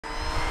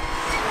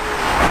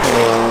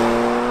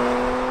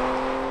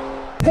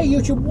Hey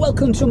YouTube,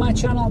 welcome to my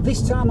channel.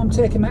 This time I'm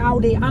taking my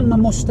Audi and my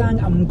Mustang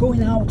and I'm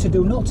going out to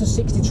do 0 to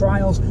 60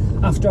 trials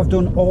after I've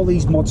done all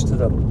these mods to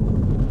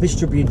them. This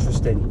should be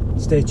interesting.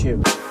 Stay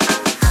tuned.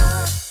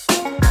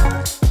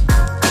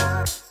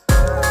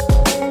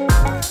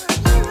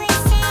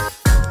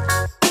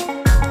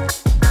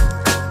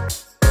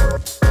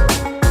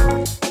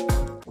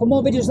 For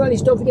more videos like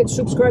this, don't forget to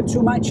subscribe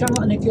to my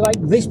channel, and if you like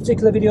this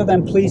particular video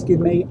then please give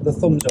me the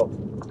thumbs up.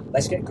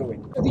 Let's get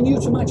going. If you're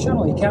new to my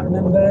channel, you can't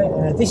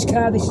remember this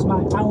car. This is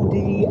my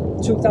Audi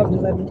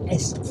 2011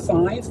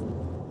 S5,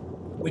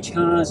 which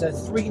has a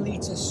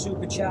 3-litre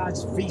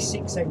supercharged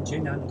V6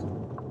 engine, and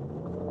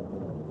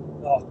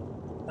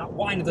that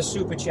whine of the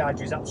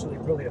supercharger is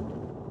absolutely brilliant.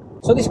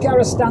 So this car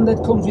as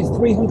standard comes with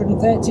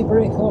 330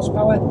 brake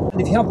horsepower,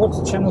 and if you have watched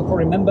the channel, you'll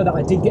probably remember that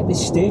I did get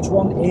this stage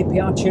 1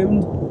 APR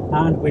tuned,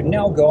 and we've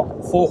now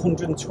got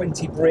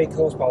 420 brake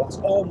horsepower. That's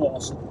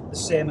almost the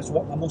same as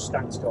what my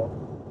Mustang's got.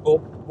 But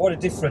what a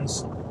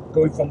difference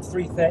going from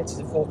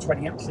 330 to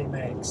 420 actually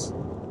makes.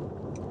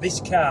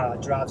 This car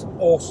drives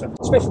awesome,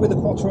 especially with the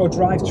Quattro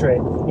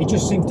drivetrain. It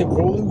just seems to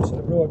glue to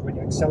the road when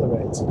you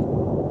accelerate.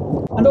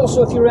 And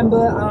also, if you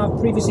remember, I've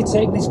previously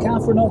taken this car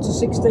for 0 to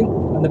 60,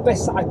 and the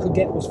best that I could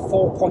get was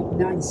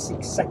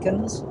 4.96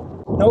 seconds.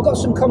 Now, I got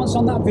some comments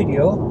on that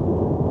video,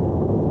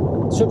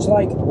 such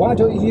like, why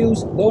don't you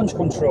use launch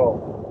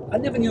control? I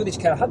never knew this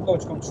car had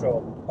launch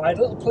control, but I had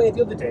a little play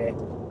the other day,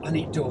 and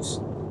it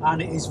does. And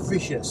it is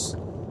vicious,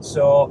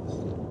 so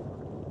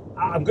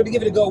I'm going to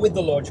give it a go with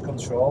the launch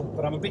control,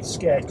 but I'm a bit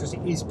scared because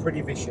it is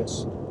pretty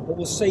vicious. But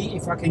we'll see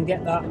if I can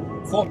get that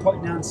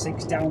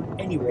 4.96 down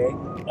anyway.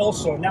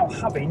 Also, now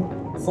having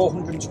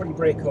 420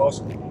 brake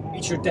horse,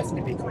 it should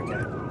definitely be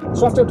quicker.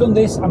 So after I've done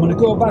this, I'm going to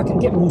go back and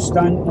get my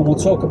Mustang, and we'll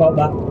talk about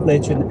that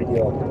later in the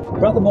video.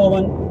 But at the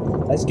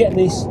moment, let's get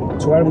this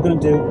to where I'm going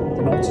to do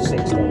the 0 to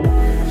 60.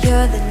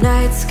 You're the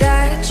night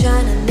sky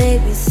trying to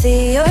make me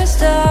see your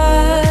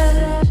stars.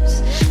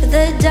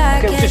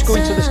 Okay, we'll just go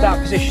into the start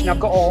position. I've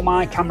got all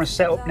my cameras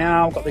set up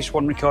now. I've got this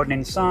one recording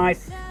inside.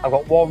 I've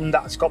got one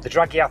that's got the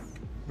Draggy app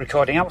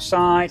recording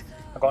outside.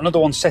 I've got another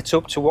one set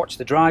up to watch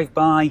the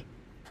drive-by.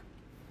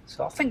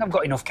 So I think I've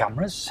got enough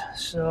cameras.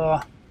 So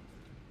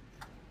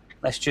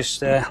let's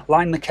just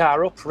line the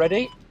car up,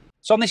 ready.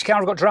 So on this car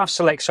I've got drive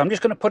select, so I'm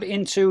just going to put it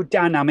into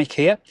dynamic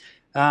here,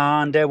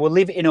 and we'll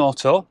leave it in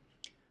auto,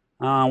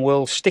 and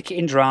we'll stick it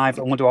in drive,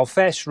 and we'll do our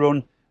first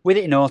run with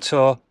it in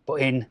auto but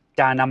in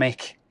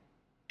dynamic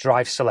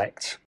drive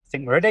select. I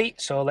think we're ready,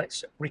 so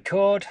let's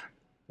record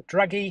the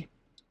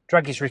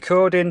Draggy's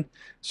recording.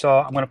 So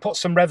I'm going to put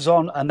some revs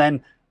on and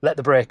then let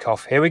the brake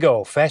off. Here we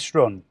go, first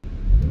run.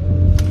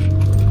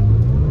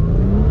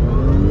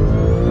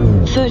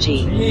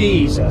 30.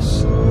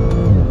 Jesus.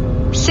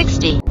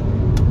 60.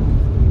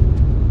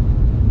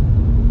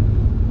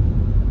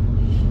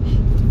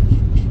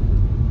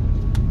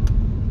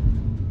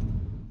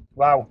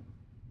 Wow.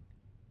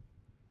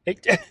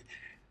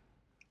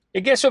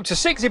 It gets up to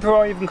 60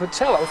 before I even could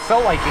tell. It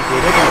felt like it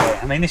did anyway.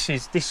 I mean,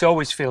 this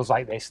always feels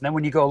like this. And then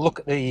when you go look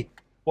at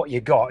what you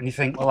got and you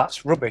think, well,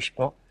 that's rubbish,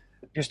 but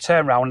just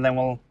turn around and then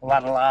we'll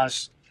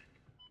analyse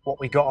what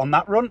we got on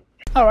that run.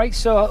 All right,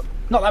 so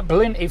not that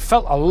brilliant. It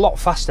felt a lot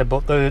faster,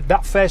 but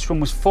that first run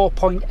was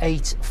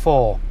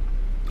 4.84.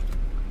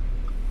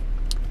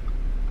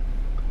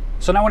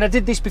 So now when I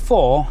did this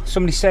before,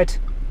 somebody said,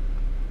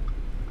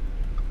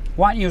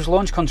 why don't you use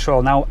launch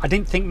control? Now, I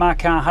didn't think my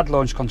car had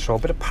launch control,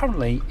 but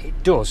apparently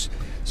it does.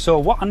 So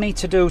what I need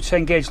to do to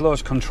engage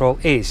launch control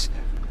is,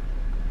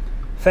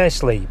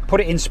 firstly,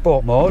 put it in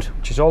sport mode,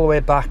 which is all the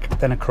way back,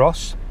 then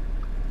across.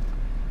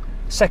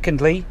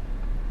 Secondly,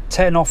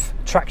 turn off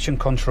traction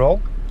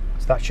control.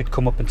 So that should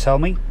come up and tell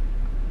me.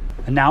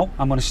 And now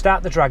I'm going to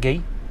start the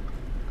Draggy,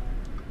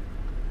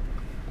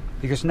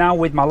 because now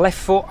with my left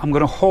foot, I'm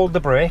going to hold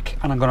the brake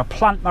and I'm going to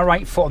plant my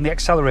right foot on the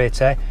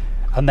accelerator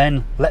and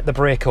then let the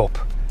brake up.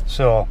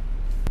 So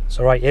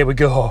right, here we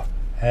go.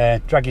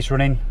 Draggy's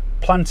running,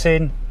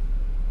 planting.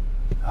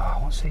 Oh,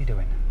 what's he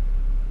doing?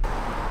 Oh,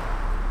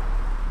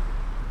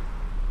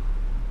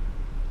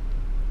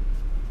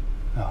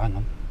 hang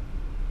on.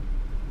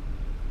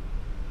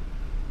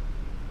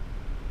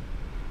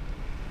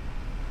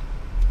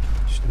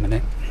 Just a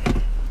minute.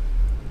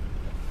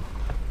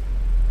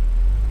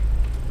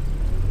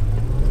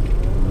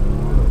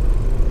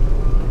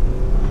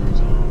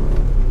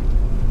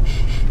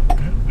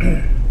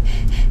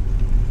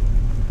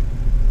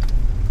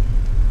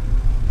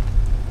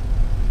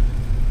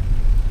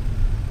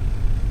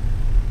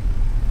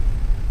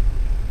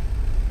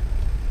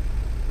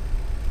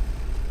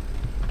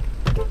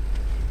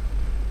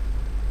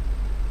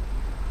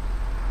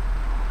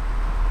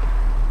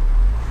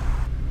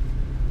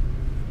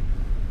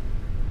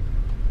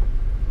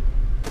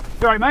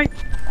 You alright, mate?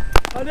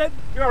 I did.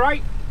 You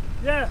alright?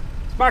 Yeah.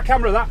 It's my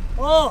camera, that.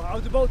 Oh, I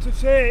was about to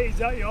say, is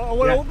that your?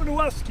 Well, Yeah. I was going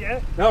to ask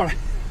you. No,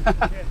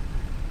 Okay.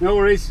 no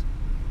worries.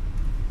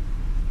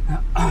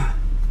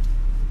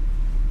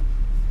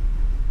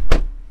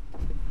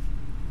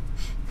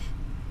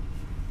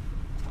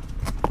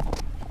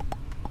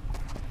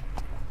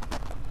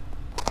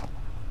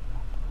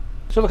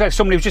 So look like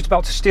somebody was just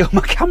about to steal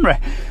my camera.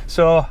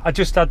 So I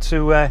just had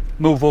to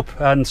move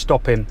up and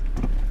stop him.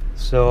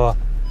 So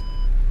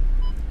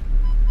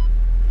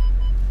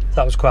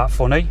that was quite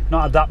funny.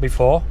 Not had that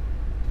before.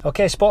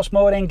 Okay, sports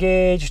mode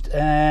engaged,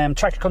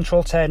 traction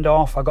control turned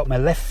off. I got my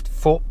left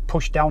foot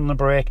pushed down on the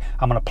brake.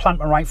 I'm going to plant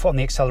my right foot on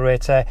the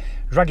accelerator.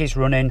 Draggy's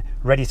running,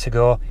 ready to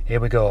go. Here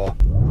we go.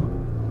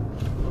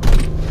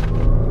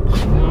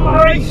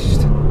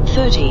 Christ!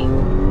 30.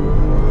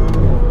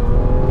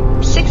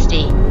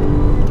 60.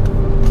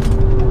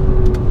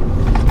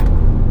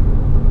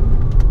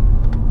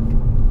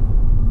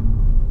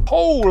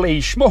 Holy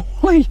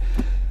schmoly!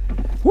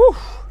 Woo!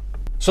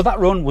 So that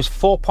run was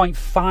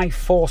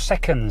 4.54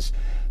 seconds.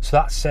 So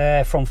that's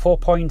from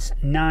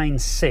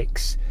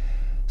 4.96.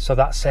 So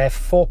that's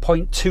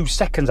 4.2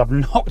 seconds. I've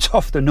knocked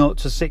off the 0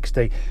 to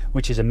 60,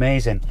 which is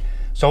amazing.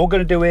 So what we're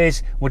going to do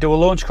is we'll do a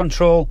launch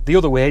control the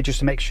other way just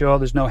to make sure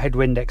there's no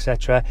headwind,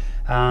 etc.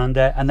 And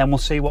then we'll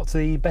see what's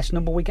the best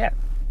number we get.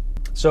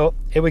 So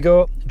here we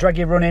go.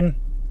 Draggy running.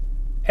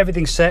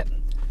 Everything's set.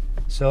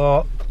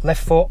 So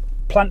left foot,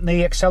 plant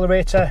the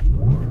accelerator.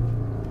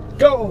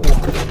 Go!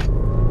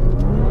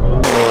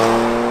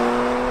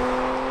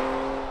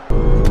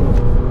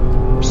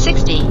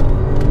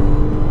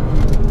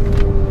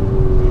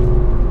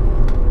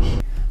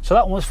 So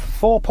that one was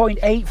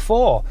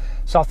 4.84.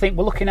 So I think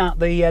we're looking at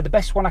the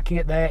best one I can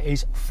get there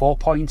is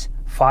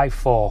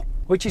 4.54,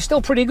 which is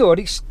still pretty good.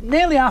 It's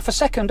nearly half a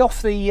second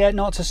off the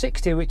 0 to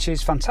 60, which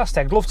is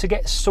fantastic. I'd love to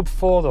get sub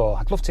 4 though.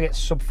 I'd love to get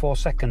sub 4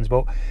 seconds,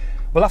 but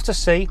we'll have to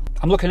see.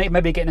 I'm looking at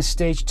maybe getting a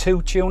stage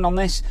 2 tune on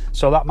this,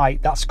 so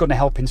that's going to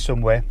help in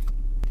some way.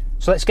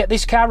 So let's get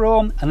this car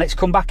home and let's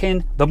come back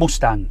in the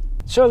Mustang.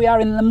 So we are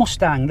in the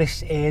Mustang.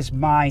 This is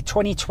my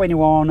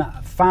 2021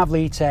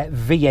 5-litre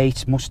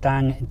V8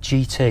 Mustang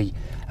GT.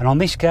 And on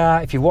this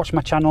car, if you've watched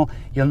my channel,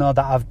 you'll know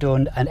that I've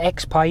done an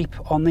X-pipe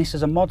on this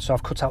as a mod. So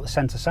I've cut out the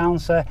centre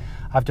silencer.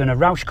 I've done a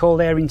Roush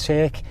cold air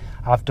intake.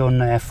 I've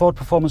done Ford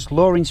Performance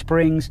lowering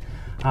springs.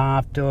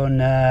 I've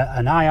done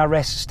an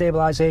IRS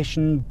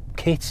stabilisation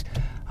kit.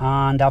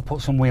 And I've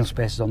put some wheel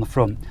spacers on the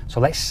front.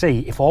 So let's see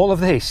if all of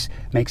this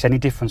makes any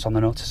difference on the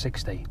 0 to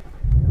 60.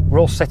 We're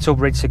all set up,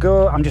 ready to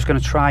go. I'm just going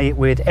to try it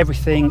with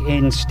everything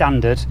in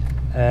standard,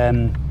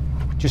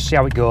 just see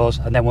how it goes,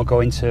 and then we'll go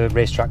into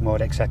racetrack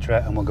mode,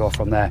 etc., and we'll go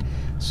from there.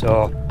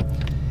 So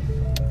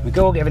we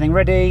go, get everything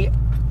ready,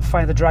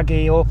 fire the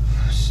Draggy up.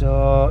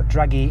 So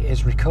Draggy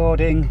is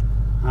recording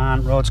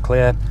and road's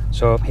clear.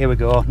 So here we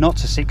go, 0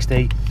 to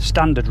 60,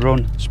 standard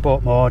run,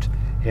 sport mode.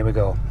 Here we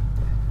go.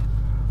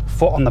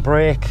 Foot on the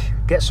brake,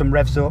 get some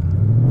revs up.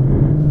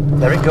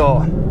 There it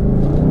go.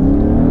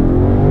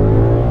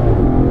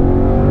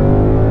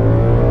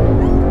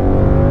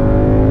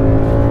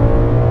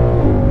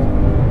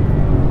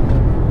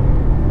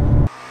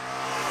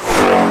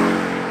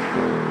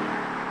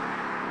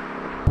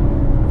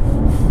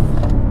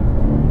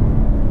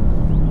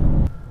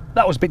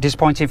 That was a bit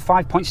disappointing.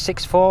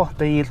 5.64.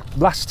 The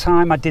last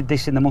time I did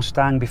this in the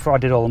Mustang, before I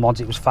did all the mods,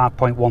 it was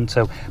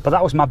 5.12, but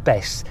that was my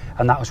best,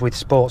 and that was with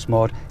sports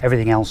mode,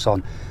 everything else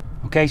on.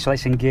 Okay, so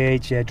let's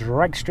engage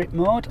drag strip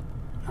mode.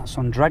 That's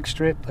on drag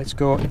strip. Let's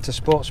go into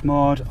sports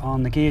mode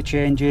on the gear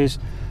changes.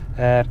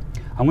 I'm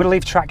going to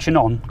leave traction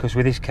on, because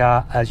with this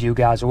car, as you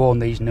guys who own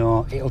these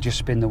know, it'll just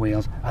spin the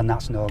wheels, and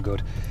that's no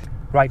good.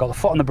 Right, got the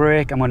foot on the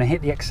brake. I'm going to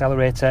hit the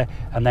accelerator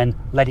and then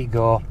let it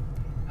go.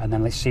 And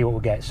then let's see what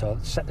we get. So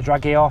set the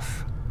Draggy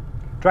off.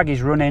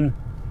 Draggy's running.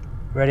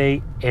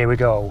 Ready? Here we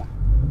go.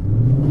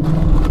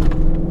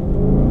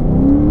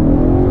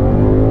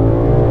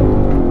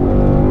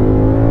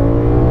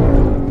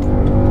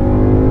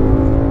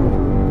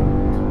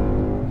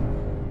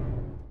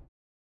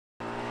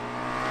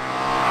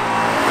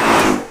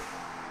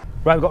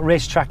 Right, we've got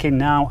race tracking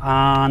now,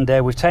 and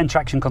we've turned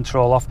traction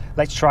control off.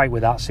 Let's try it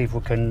with that, see if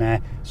we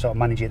can sort of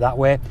manage it that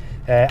way.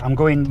 I'm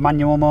going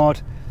manual mode.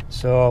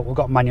 So we've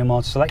got manual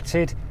mode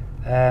selected.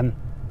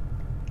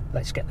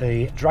 Let's get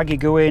the Draggy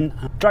going.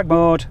 Drag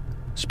mode,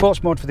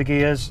 sports mode for the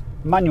gears,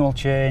 manual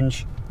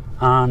change,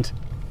 and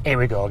here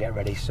we go, get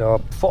ready. So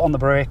foot on the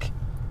brake,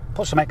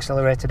 put some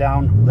accelerator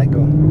down, let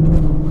go.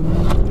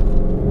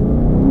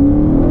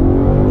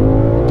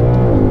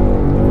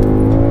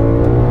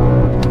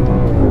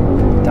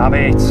 Damn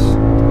it.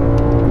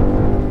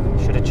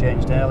 Should have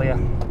changed earlier.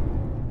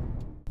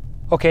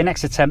 Okay,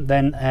 next attempt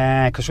then,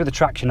 because with the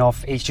traction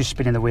off, it's just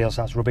spinning the wheels,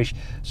 that's rubbish.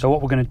 So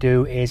what we're going to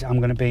do is I'm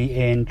going to be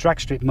in drag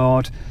strip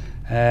mode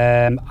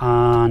and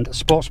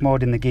sports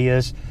mode in the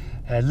gears.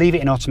 Leave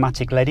it in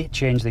automatic, let it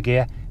change the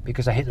gear,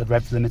 because I hit the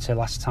rev limiter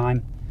last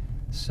time.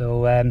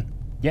 So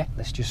yeah,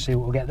 let's just see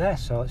what we'll get there.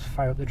 So let's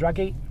fire up the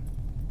Draggy.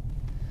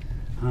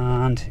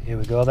 And here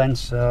we go then.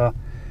 So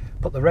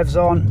put the revs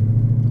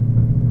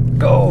on.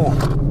 Go!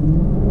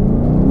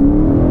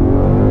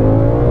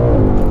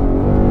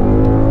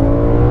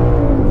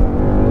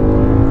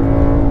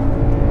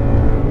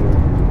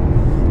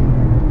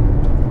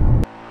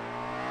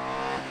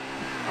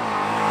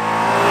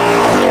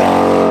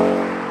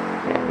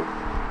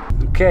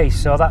 Okay,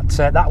 so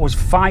that was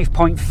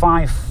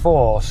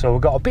 5.54, so we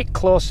got a bit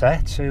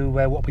closer to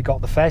what we got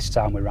the first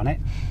time we ran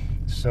it.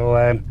 So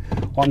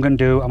what I'm going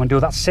to do, I'm going to do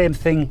that same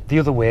thing the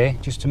other way,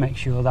 just to make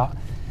sure that,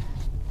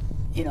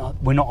 you know,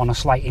 we're not on a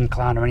slight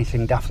incline or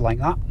anything daft like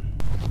that.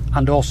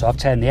 And also I've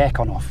turned the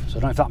aircon off, so I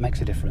don't know if that makes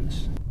a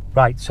difference.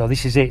 Right, so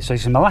this is it. So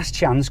this is my last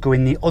chance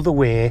going the other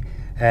way,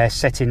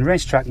 setting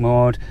racetrack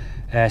mode,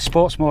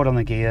 sports mode on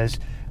the gears,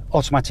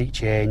 automatic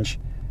change.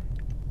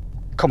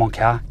 Come on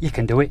car, you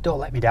can do it, don't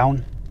let me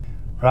down.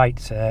 Right,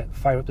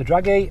 fire up the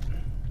draggy.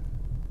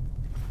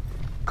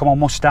 Come on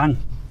Mustang,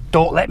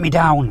 don't let me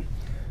down.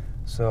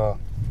 So,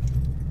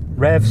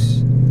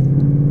 revs,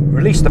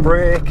 release the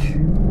brake,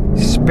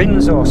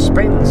 spins or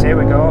spins, here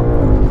we go.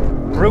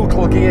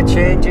 Brutal gear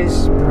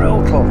changes,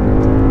 brutal.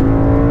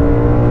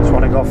 Just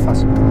want to go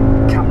fast.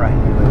 Camera.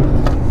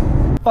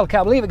 Well, I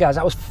can't believe it guys,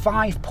 that was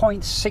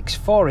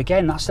 5.64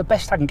 again, that's the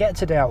best I can get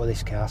today out of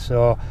this car.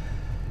 So,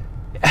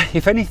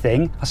 if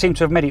anything, I seem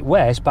to have made it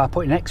worse by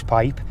putting an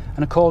X-pipe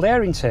and a cold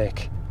air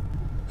intake.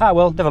 Ah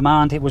well, never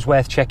mind, it was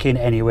worth checking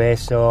anyway,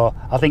 so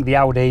I think the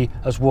Audi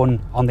has won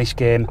on this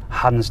game,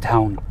 hands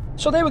down.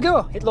 So there we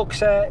go, it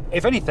looks,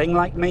 if anything,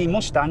 like my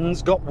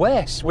Mustang's got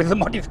worse with the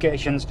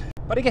modifications.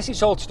 But I guess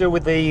it's all to do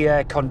with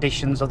the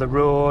conditions of the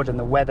road and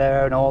the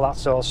weather and all that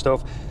sort of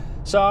stuff.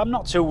 So I'm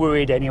not too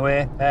worried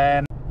anyway.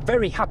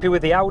 Very happy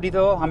with the Audi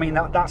though. I mean,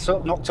 that's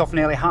knocked off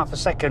nearly half a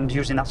second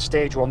using that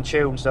stage 1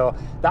 tune, so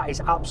that is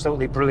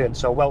absolutely brilliant,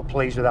 so well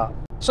pleased with that.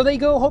 So there you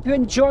go, hope you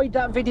enjoyed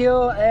that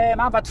video.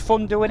 I've had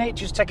fun doing it,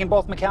 just taking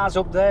both my cars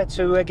up there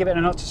to give it a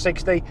 0 to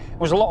 60. It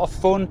was a lot of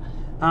fun,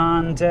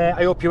 and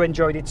I hope you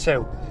enjoyed it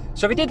too.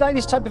 So if you did like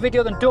this type of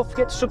video, then don't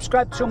forget to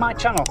subscribe to my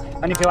channel.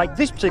 And if you like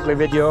this particular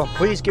video,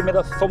 please give me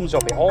the thumbs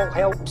up, it all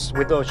helps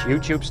with those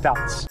YouTube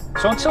stats.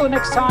 So until the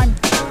next time,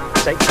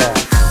 take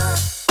care.